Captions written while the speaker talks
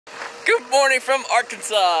Good morning from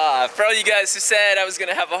Arkansas. For all you guys who said I was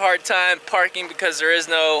gonna have a hard time parking because there is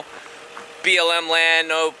no BLM land,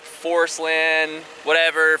 no forest land,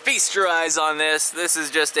 whatever, feast your eyes on this. This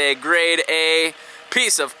is just a grade A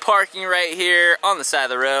piece of parking right here on the side of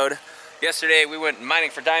the road. Yesterday we went mining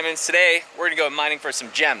for diamonds. Today we're gonna go mining for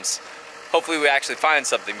some gems. Hopefully we actually find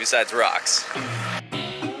something besides rocks.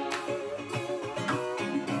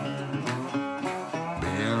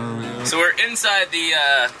 So we're inside the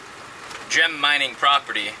gem mining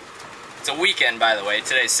property. It's a weekend, by the way.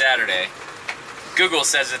 Today's Saturday. Google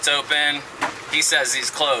says it's open. He says he's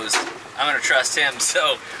closed. I'm gonna trust him,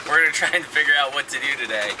 so we're gonna try and figure out what to do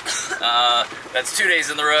today. That's 2 days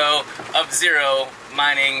in a row of zero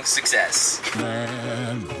mining success.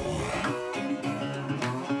 Man,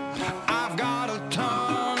 I've got a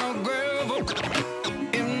ton of gravel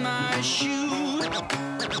in my shoes,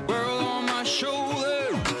 girl on my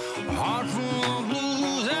shoulder, heart full of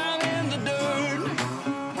blues, and in the dirt,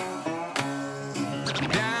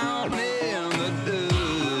 down in the dirt.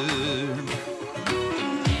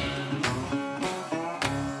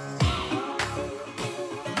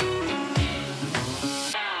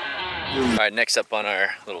 Alright, next up on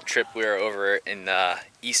our little trip, we're over in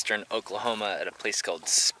eastern Oklahoma at a place called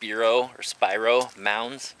Spiro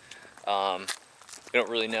Mounds. We don't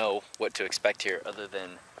really know what to expect here other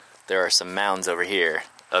than there are some mounds over here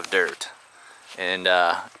of dirt. And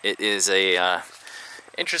it is a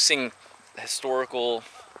interesting historical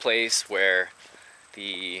place where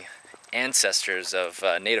the ancestors of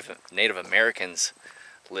Native Americans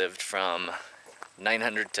lived from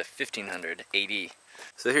 900 to 1500 AD.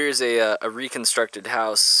 So here's a reconstructed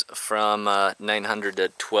house from 900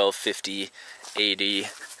 to 1250 AD.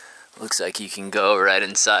 Looks like you can go right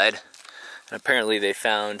inside. And apparently they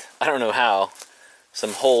found, I don't know how,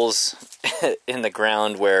 some holes in the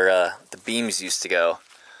ground where the beams used to go.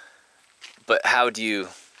 But how'd you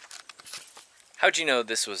know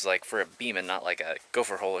this was like for a beam and not like a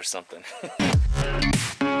gopher hole or something?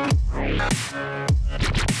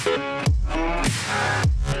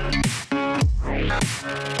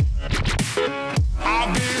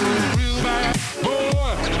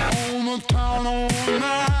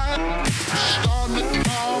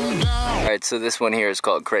 Alright, so this one here is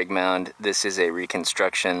called Craig Mound. This is a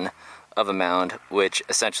reconstruction of a mound, which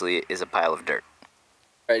essentially is a pile of dirt.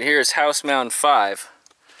 Alright, here's House Mound 5.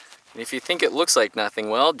 And if you think it looks like nothing,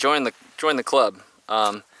 well, join the club.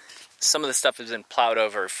 Some of the stuff has been plowed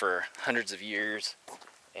over for hundreds of years,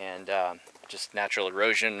 and just natural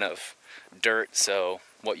erosion of dirt, so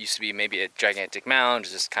what used to be maybe a gigantic mound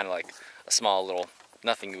is just kind of like a small little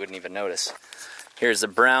nothing you wouldn't even notice. Here's a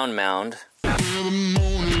brown mound.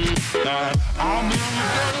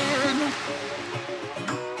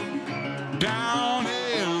 Down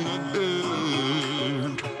in the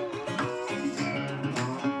dirt.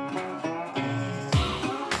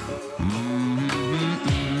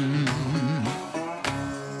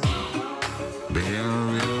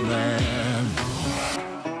 Been real bad.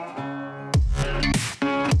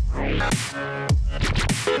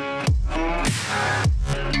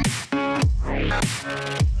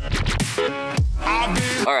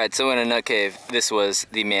 Alright, so in a nut cave, this was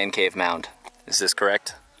the man cave mound. Is this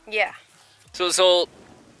correct? Yeah. So this whole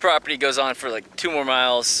property goes on for like 2 more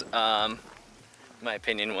miles. In my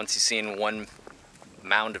opinion, once you've seen one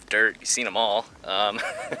mound of dirt, you've seen them all. Or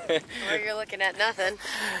you're looking at nothing.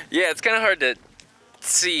 Yeah, it's kind of hard to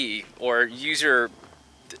see or use your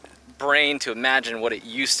brain to imagine what it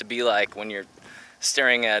used to be like when you're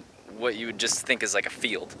staring at what you would just think is like a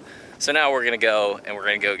field. So now we're gonna go and we're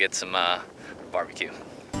gonna go get some barbecue.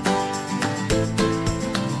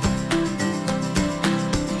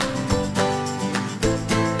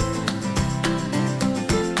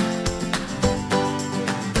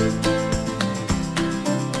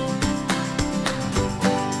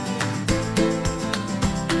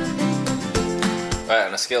 Alright,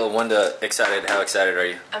 on a scale of 1 to excited, how excited are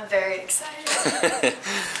you? I'm very excited.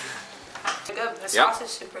 Good. The sauce is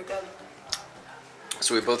super good.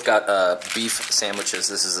 So we both got beef sandwiches.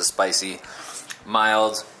 This is a spicy,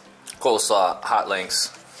 mild, coleslaw, hot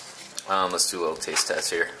links. Let's do a little taste test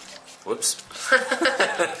here. Whoops.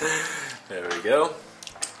 There we go.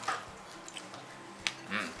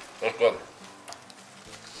 That's good.